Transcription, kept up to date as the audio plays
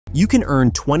You can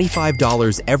earn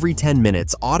 $25 every 10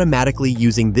 minutes automatically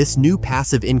using this new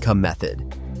passive income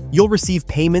method. You'll receive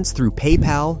payments through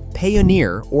PayPal,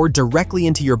 Payoneer, or directly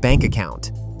into your bank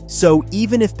account. So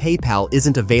even if PayPal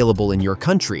isn't available in your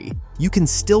country, you can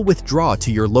still withdraw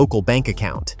to your local bank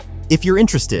account. If you're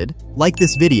interested, like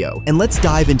this video, and let's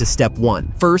dive into step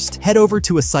 1. First, head over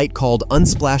to a site called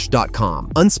unsplash.com.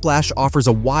 Unsplash offers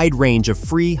a wide range of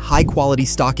free, high-quality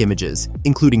stock images,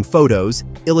 including photos,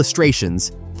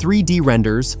 illustrations, 3D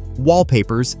renders,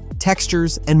 wallpapers,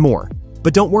 textures, and more.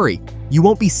 But don't worry, you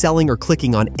won't be selling or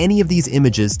clicking on any of these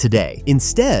images today.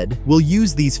 Instead, we'll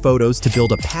use these photos to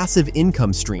build a passive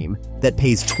income stream that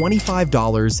pays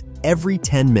 $25 every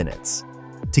 10 minutes.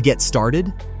 To get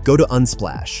started, go to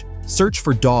Unsplash. Search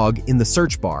for dog in the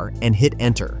search bar and hit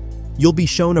enter. You'll be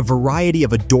shown a variety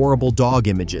of adorable dog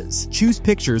images. Choose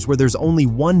pictures where there's only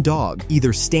one dog,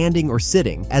 either standing or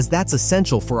sitting, as that's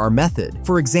essential for our method.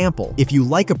 For example, if you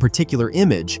like a particular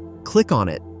image, click on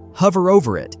it, hover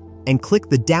over it, and click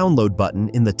the download button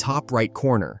in the top right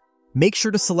corner. Make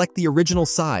sure to select the original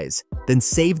size, then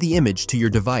save the image to your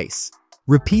device.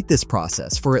 Repeat this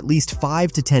process for at least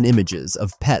 5 to 10 images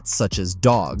of pets such as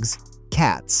dogs,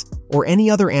 cats, or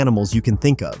any other animals you can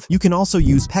think of. You can also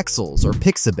use Pexels or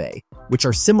Pixabay, which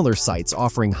are similar sites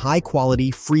offering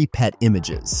high-quality free pet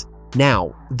images.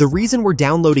 Now, the reason we're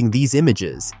downloading these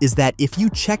images is that if you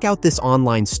check out this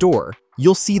online store,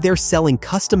 you'll see they're selling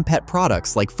custom pet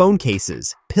products like phone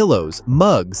cases, pillows,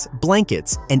 mugs,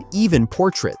 blankets, and even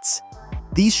portraits.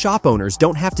 These shop owners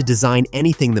don't have to design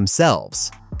anything themselves.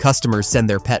 Customers send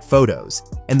their pet photos,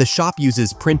 and the shop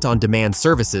uses print-on-demand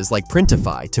services like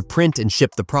Printify to print and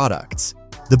ship the products.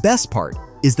 The best part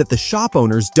is that the shop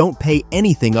owners don't pay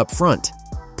anything up front.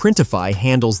 Printify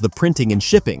handles the printing and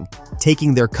shipping,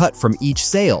 taking their cut from each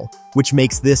sale, which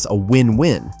makes this a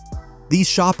win-win. These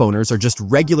shop owners are just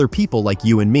regular people like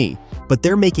you and me, but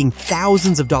they're making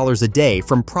thousands of dollars a day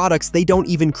from products they don't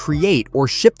even create or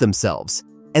ship themselves.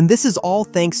 And this is all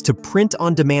thanks to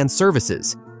print-on-demand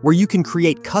services, where you can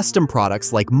create custom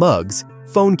products like mugs,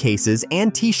 phone cases,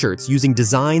 and t-shirts using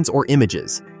designs or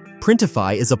images.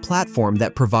 Printify is a platform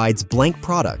that provides blank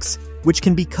products, which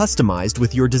can be customized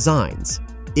with your designs.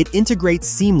 It integrates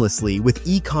seamlessly with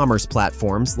e-commerce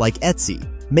platforms like Etsy,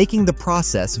 making the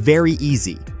process very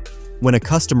easy. When a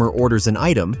customer orders an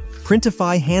item,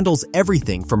 Printify handles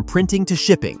everything from printing to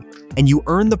shipping, and you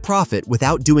earn the profit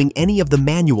without doing any of the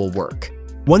manual work.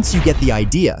 Once you get the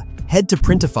idea, head to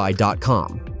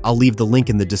Printify.com. I'll leave the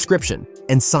link in the description,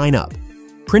 and sign up.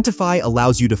 Printify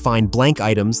allows you to find blank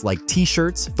items like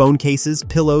t-shirts, phone cases,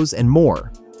 pillows, and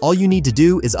more. All you need to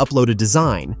do is upload a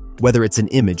design, whether it's an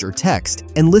image or text,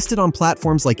 and list it on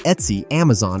platforms like Etsy,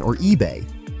 Amazon, or eBay.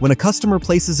 When a customer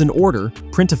places an order,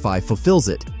 Printify fulfills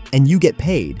it, and you get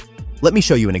paid. Let me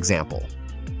show you an example.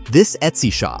 This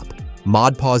Etsy shop,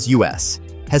 ModPaws US,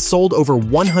 has sold over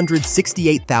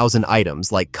 168,000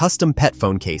 items like custom pet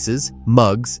phone cases,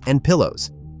 mugs, and pillows.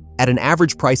 At an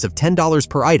average price of $10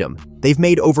 per item, they've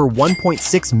made over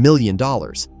 $1.6 million.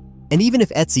 And even if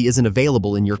Etsy isn't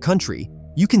available in your country,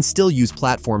 you can still use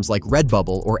platforms like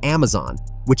Redbubble or Amazon,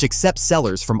 which accepts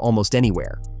sellers from almost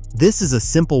anywhere. This is a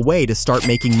simple way to start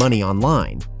making money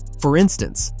online. For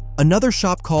instance, another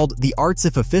shop called The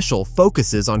Artsif Official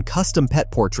focuses on custom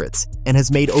pet portraits and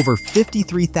has made over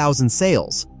 53,000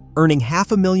 sales, earning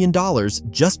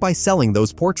 $500,000 just by selling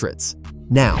those portraits.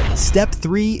 Now, step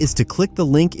 3 is to click the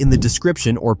link in the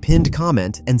description or pinned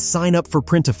comment and sign up for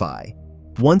Printify.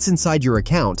 Once inside your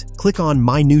account, click on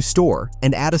My New Store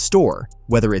and add a store,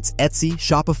 whether it's Etsy,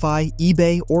 Shopify,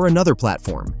 eBay, or another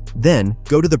platform. Then,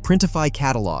 go to the Printify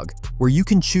catalog, where you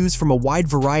can choose from a wide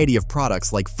variety of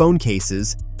products like phone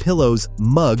cases, pillows,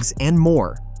 mugs, and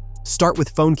more. Start with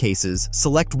phone cases,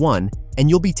 select one, and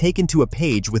you'll be taken to a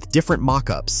page with different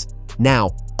mock-ups.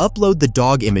 Now, upload the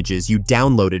dog images you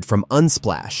downloaded from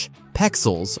Unsplash,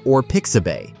 Pexels, or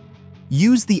Pixabay.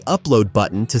 Use the Upload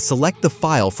button to select the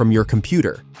file from your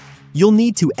computer. You'll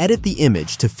need to edit the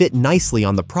image to fit nicely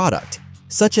on the product,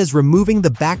 such as removing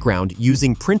the background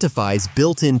using Printify's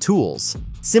built-in tools.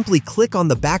 Simply click on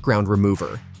the background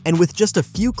remover, and with just a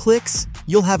few clicks,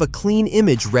 you'll have a clean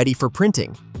image ready for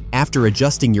printing. After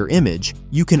adjusting your image,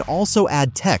 you can also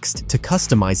add text to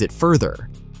customize it further.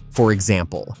 For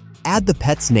example, add the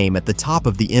pet's name at the top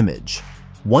of the image.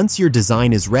 Once your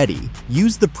design is ready,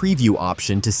 use the preview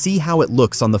option to see how it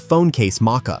looks on the phone case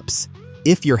mockups.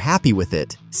 If you're happy with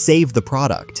it, save the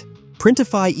product.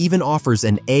 Printify even offers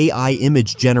an AI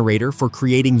image generator for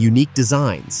creating unique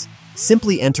designs.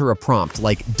 Simply enter a prompt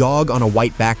like "dog on a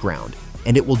white background,"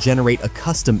 and it will generate a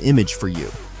custom image for you.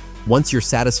 Once you're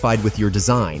satisfied with your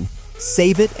design,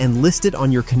 save it and list it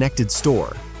on your connected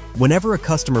store. Whenever a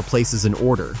customer places an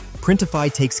order,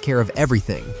 Printify takes care of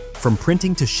everything, from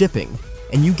printing to shipping,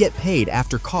 and you get paid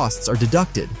after costs are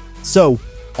deducted. So,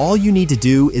 all you need to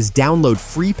do is download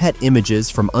free pet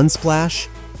images from Unsplash,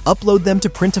 upload them to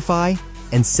Printify,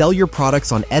 and sell your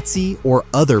products on Etsy or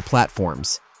other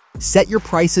platforms. Set your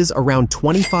prices around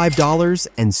 $25,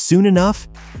 and soon enough,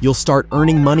 you'll start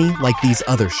earning money like these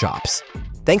other shops.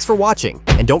 Thanks for watching,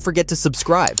 and don't forget to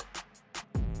subscribe.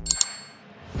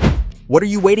 What are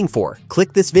you waiting for?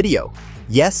 Click this video.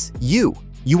 Yes, you.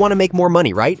 You want to make more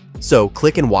money, right? So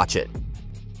click and watch it.